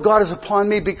of the Lord God is upon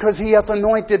me because he hath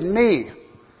anointed me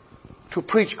to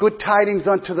preach good tidings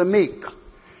unto the meek.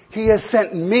 He has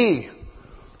sent me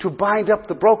to bind up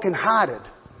the brokenhearted,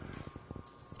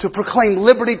 to proclaim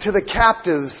liberty to the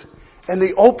captives and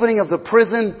the opening of the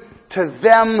prison to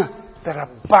them that are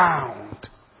bound."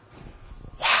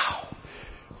 Wow.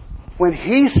 When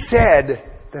he said,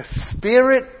 "The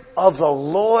Spirit of the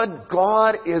Lord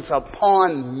God is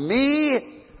upon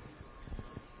me,"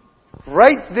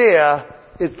 right there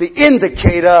is the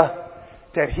indicator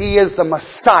that he is the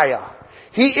Messiah.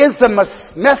 He is the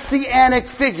messianic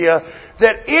figure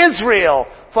that Israel,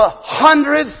 for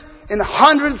hundreds and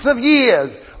hundreds of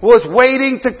years, was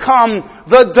waiting to come,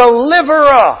 the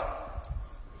deliverer.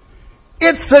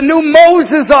 It's the new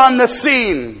Moses on the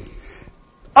scene.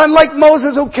 Unlike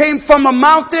Moses, who came from a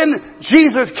mountain,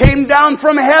 Jesus came down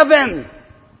from heaven,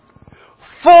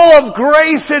 full of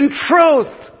grace and truth.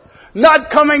 Not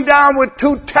coming down with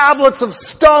 2 tablets of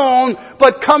stone,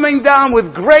 but coming down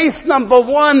with grace number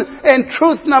 1 and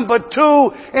truth number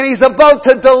 2. And he's about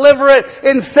to deliver it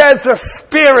and says, "The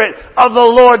Spirit of the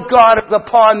Lord God is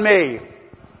upon me."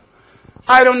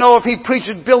 I don't know if he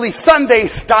preached Billy Sunday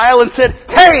style and said,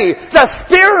 "Hey, the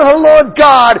Spirit of the Lord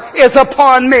God is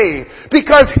upon me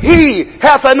because he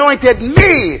hath anointed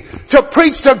me to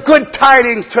preach the good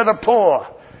tidings to the poor."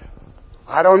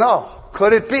 I don't know.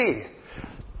 Could it be?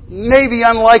 Maybe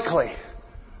unlikely.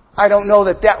 I don't know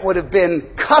that would have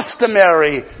been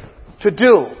customary to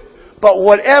do. But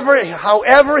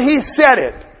however he said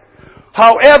it,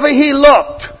 however he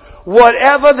looked,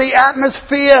 whatever the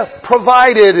atmosphere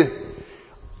provided,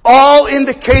 all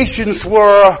indications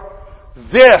were,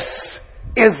 this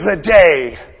is the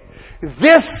day.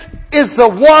 This is the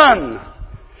one.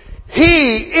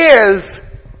 He is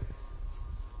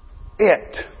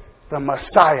it, the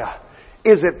Messiah.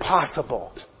 Is it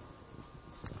possible?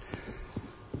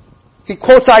 He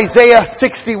quotes Isaiah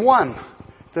 61.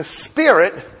 "The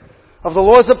Spirit of the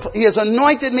Lord, he has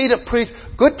anointed me to preach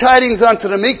good tidings unto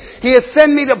the meek. He has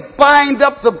sent me to bind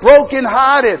up the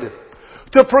brokenhearted,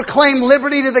 to proclaim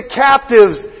liberty to the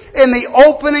captives, and the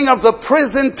opening of the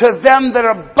prison to them that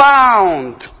are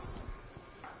bound."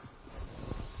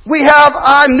 We have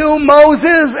our new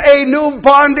Moses, a new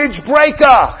bondage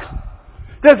breaker.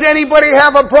 Does anybody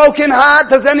have a broken heart?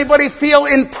 Does anybody feel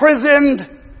imprisoned?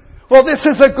 Well, this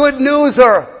is a good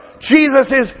newser.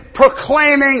 Jesus is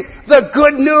proclaiming the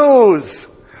good news.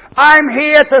 I'm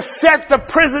here to set the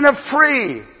prisoner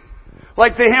free.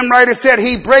 Like the hymn writer said,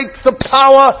 he breaks the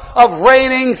power of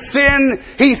reigning sin.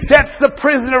 He sets the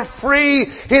prisoner free.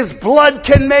 His blood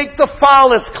can make the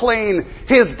foulest clean.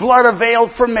 His blood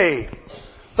availed for me.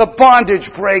 the bondage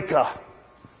breaker.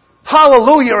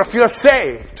 Hallelujah if you're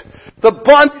saved. The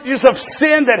bondages of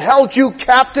sin that held you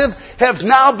captive have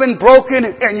now been broken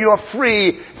and you're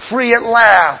free, free at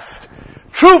last.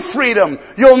 True freedom.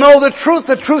 You'll know the truth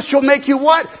shall make you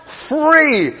what?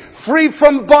 Free. Free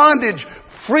from bondage.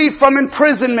 Free from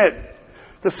imprisonment.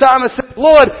 The psalmist says,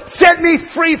 Lord, set me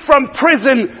free from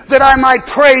prison that I might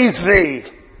praise Thee.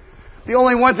 The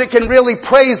only ones that can really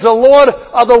praise the Lord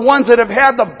are the ones that have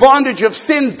had the bondage of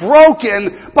sin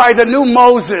broken by the new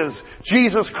Moses,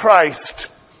 Jesus Christ.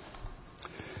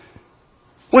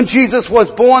 When Jesus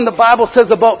was born, the Bible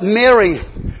says about Mary,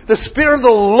 the Spirit of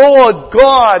the Lord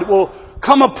God will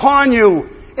come upon you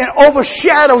and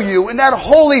overshadow you, and that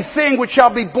holy thing which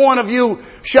shall be born of you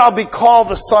shall be called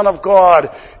the Son of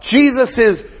God.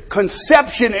 Jesus'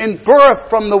 conception and birth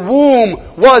from the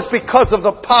womb was because of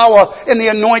the power and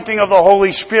the anointing of the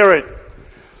Holy Spirit.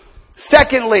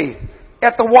 Secondly,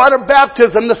 at the water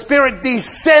baptism, the Spirit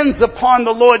descends upon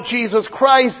the Lord Jesus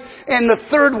Christ. And the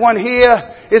third one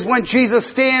here is when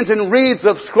Jesus stands and reads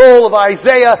the scroll of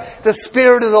Isaiah, the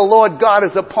Spirit of the Lord God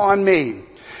is upon me.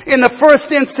 In the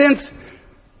first instance,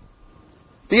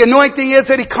 the anointing is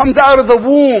that He comes out of the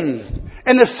womb.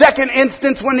 In the second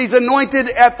instance, when He's anointed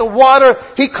at the water,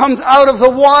 He comes out of the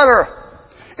water.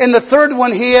 And the third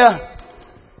one here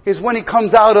is when He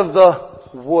comes out of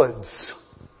the woods.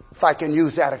 If I can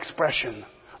use that expression.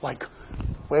 Like,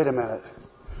 wait a minute.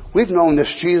 We've known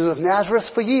this Jesus of Nazareth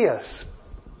for years.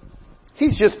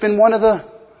 He's just been one of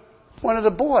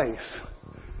the boys.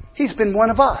 He's been one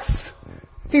of us.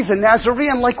 He's a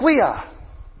Nazarene like we are.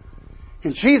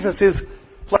 And Jesus is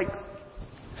like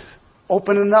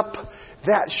opening up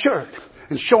that shirt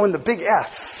and showing the big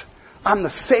S. I'm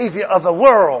the Savior of the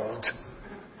world.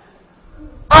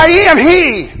 I am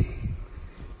He,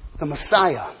 the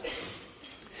Messiah.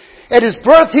 At His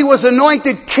birth, He was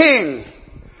anointed King.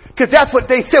 Because that's what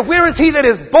they said. Where is He that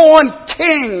is born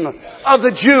King of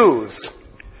the Jews?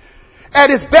 At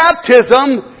His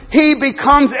baptism, He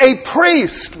becomes a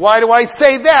priest. Why do I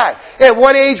say that? At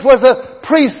what age was a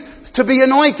priest to be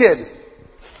anointed?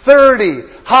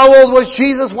 30. How old was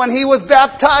Jesus when He was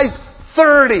baptized?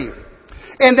 30.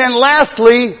 And then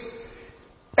lastly,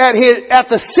 at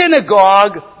the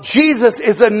synagogue, Jesus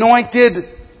is anointed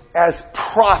as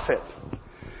prophet.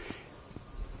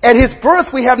 At His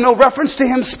birth, we have no reference to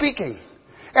Him speaking.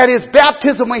 At His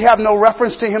baptism, we have no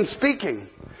reference to Him speaking.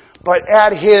 But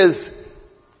at His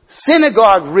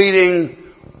synagogue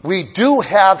reading, we do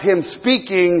have Him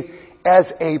speaking as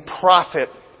a prophet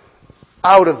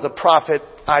out of the prophet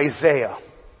Isaiah.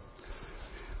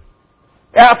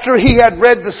 After He had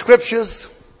read the scriptures,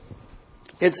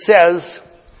 it says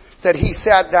that He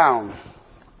sat down.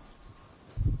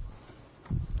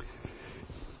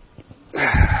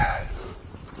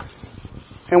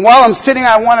 And while I'm sitting,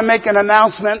 I want to make an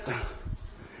announcement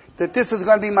that this is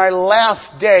going to be my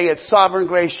last day at Sovereign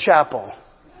Grace Chapel.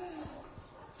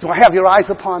 Do I have your eyes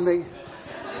upon me?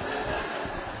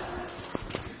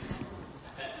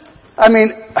 I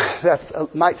mean, that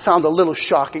might sound a little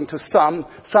shocking to some.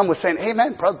 Some were saying,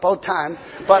 amen, brother, about time.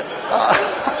 But,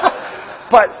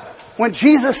 but when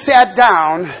Jesus sat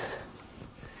down,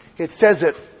 it says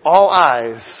that all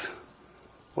eyes,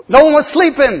 no one was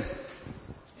sleeping.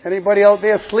 Anybody out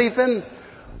there sleeping?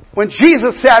 When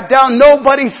Jesus sat down,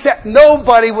 nobody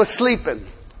was sleeping.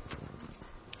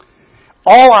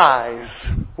 All eyes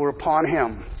were upon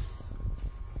Him.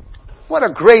 What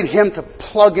a great hymn to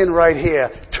plug in right here.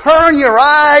 Turn your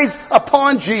eyes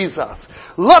upon Jesus.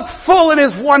 Look full in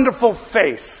His wonderful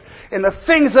face, and the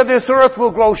things of this earth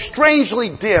will grow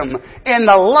strangely dim in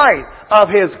the light of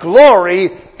His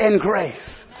glory and grace.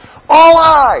 All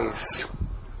eyes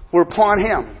were upon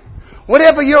Him.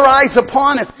 Whatever your eyes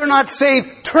upon, if you're not saved,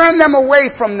 turn them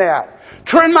away from that.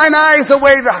 Turn mine eyes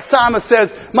away, the psalmist says,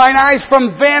 mine eyes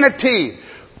from vanity.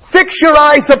 Fix your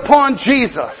eyes upon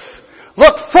Jesus.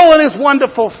 Look full in His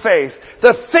wonderful face.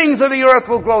 The things of the earth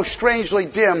will grow strangely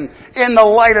dim in the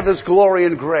light of His glory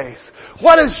and grace.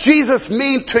 What does Jesus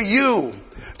mean to you?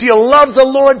 Do you love the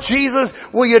Lord Jesus?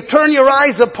 Will you turn your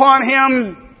eyes upon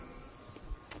Him?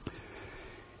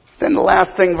 Then the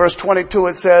last thing, verse 22,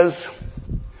 it says,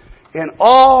 and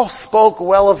all spoke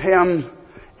well of Him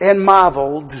and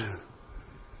marveled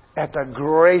at the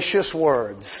gracious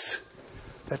words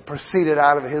that proceeded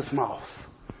out of His mouth.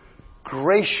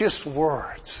 Gracious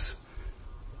words.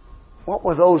 What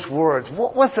were those words?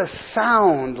 What was the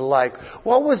sound like?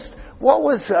 What was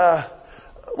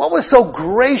so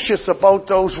gracious about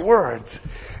those words?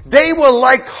 They were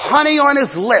like honey on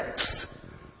His lips.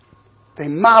 They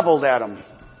marveled at Him.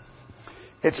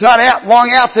 It's not long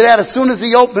after that, as soon as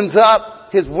He opens up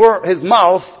His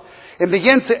mouth, and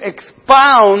begins to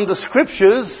expound the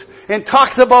scriptures and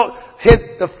talks about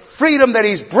the freedom that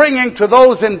he's bringing to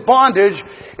those in bondage,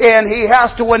 and he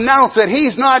has to announce that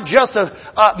he's not just a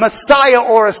Messiah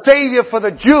or a Savior for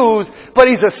the Jews, but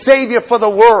he's a Savior for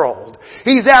the world.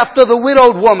 He's after the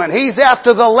widowed woman. He's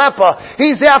after the leper.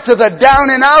 He's after the down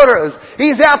and outers.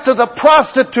 He's after the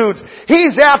prostitutes.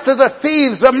 He's after the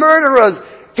thieves, the murderers.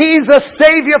 He's a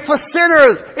Savior for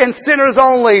sinners and sinners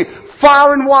only,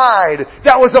 far and wide.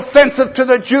 That was offensive to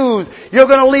the Jews. You're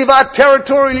going to leave our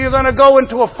territory and you're going to go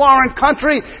into a foreign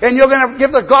country and you're going to give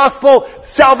the gospel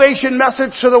salvation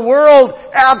message to the world?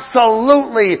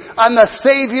 Absolutely. I'm the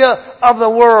Savior of the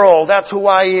world. That's who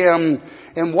I am.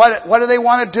 And what do they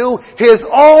want to do? His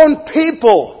own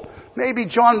people. Maybe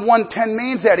John 1:10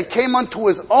 means that. He came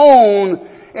unto his own,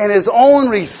 and his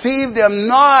own received him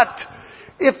not.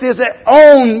 If there's an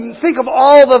own, think of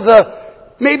all of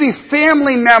the maybe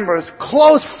family members,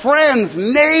 close friends,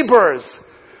 neighbors.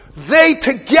 They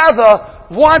together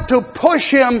want to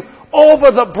push him over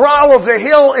the brow of the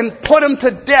hill and put him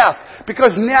to death.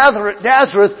 Because Nazareth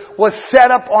was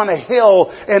set up on a hill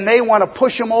and they want to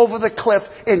push him over the cliff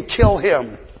and kill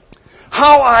him.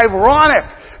 How ironic.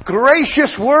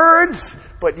 Gracious words,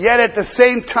 but yet at the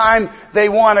same time they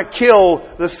want to kill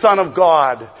the Son of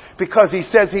God. Because he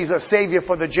says he's a Savior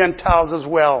for the Gentiles as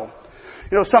well.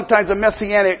 You know, sometimes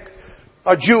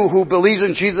a Jew who believes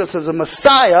in Jesus as a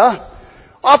Messiah,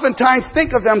 oftentimes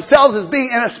think of themselves as being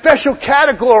in a special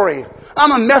category.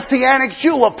 I'm a Messianic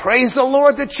Jew. Well, praise the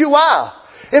Lord that you are.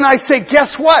 And I say,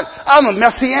 guess what? I'm a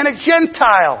Messianic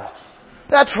Gentile.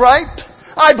 That's right.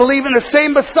 I believe in the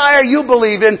same Messiah you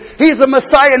believe in. He's a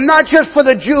Messiah not just for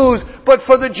the Jews, but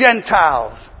for the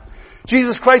Gentiles.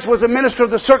 Jesus Christ was a minister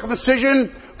of the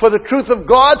circumcision for the truth of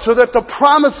God so that the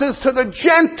promises to the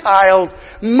Gentiles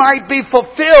might be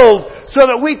fulfilled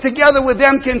so that we together with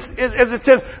them can, as it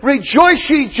says, rejoice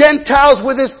ye Gentiles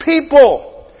with his people.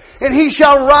 And he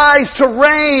shall rise to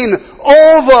reign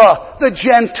over the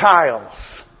Gentiles.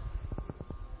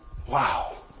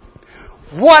 Wow.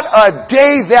 What a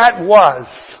day that was.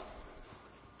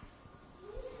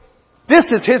 This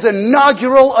is his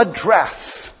inaugural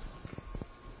address.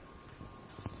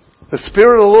 The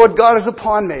Spirit of the Lord God is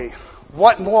upon me.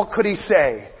 What more could he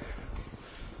say?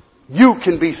 You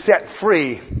can be set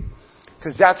free,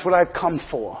 because that's what I've come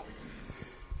for.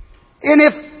 And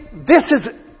if this is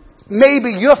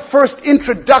maybe your first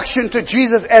introduction to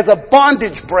Jesus as a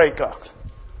bondage breaker,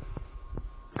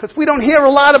 because we don't hear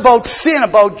a lot about sin,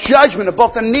 about judgment,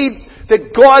 about the need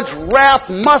that God's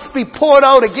wrath must be poured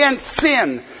out against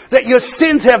sin, that your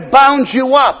sins have bound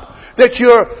you up, that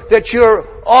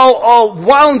you're all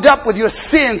wound up with your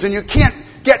sins and you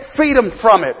can't get freedom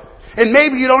from it. And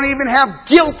maybe you don't even have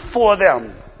guilt for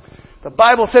them. The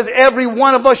Bible says every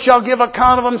one of us shall give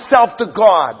account of himself to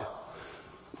God.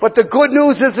 But the good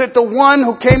news is that the one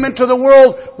who came into the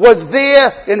world was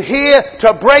there and here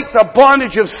to break the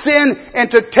bondage of sin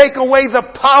and to take away the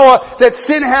power that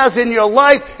sin has in your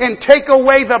life and take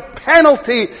away the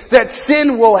penalty that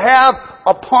sin will have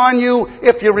upon you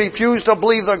if you refuse to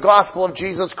believe the gospel of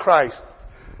Jesus Christ.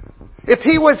 If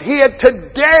he was here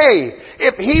today,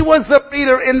 if he was the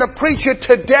reader and the preacher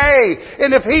today, and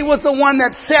if he was the one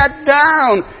that sat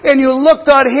down and you looked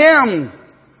at him,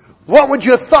 what would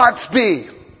your thoughts be?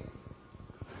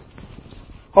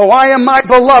 Oh, I am my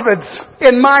beloved's,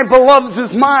 and my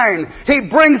beloved's is mine. He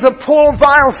brings a poor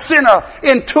vile sinner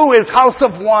into his house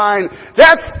of wine.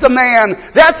 That's the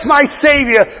man. That's my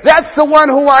Savior. That's the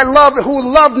one who I love, who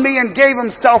loved me and gave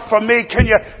himself for me. Can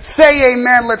you say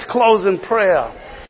amen? Let's close in prayer.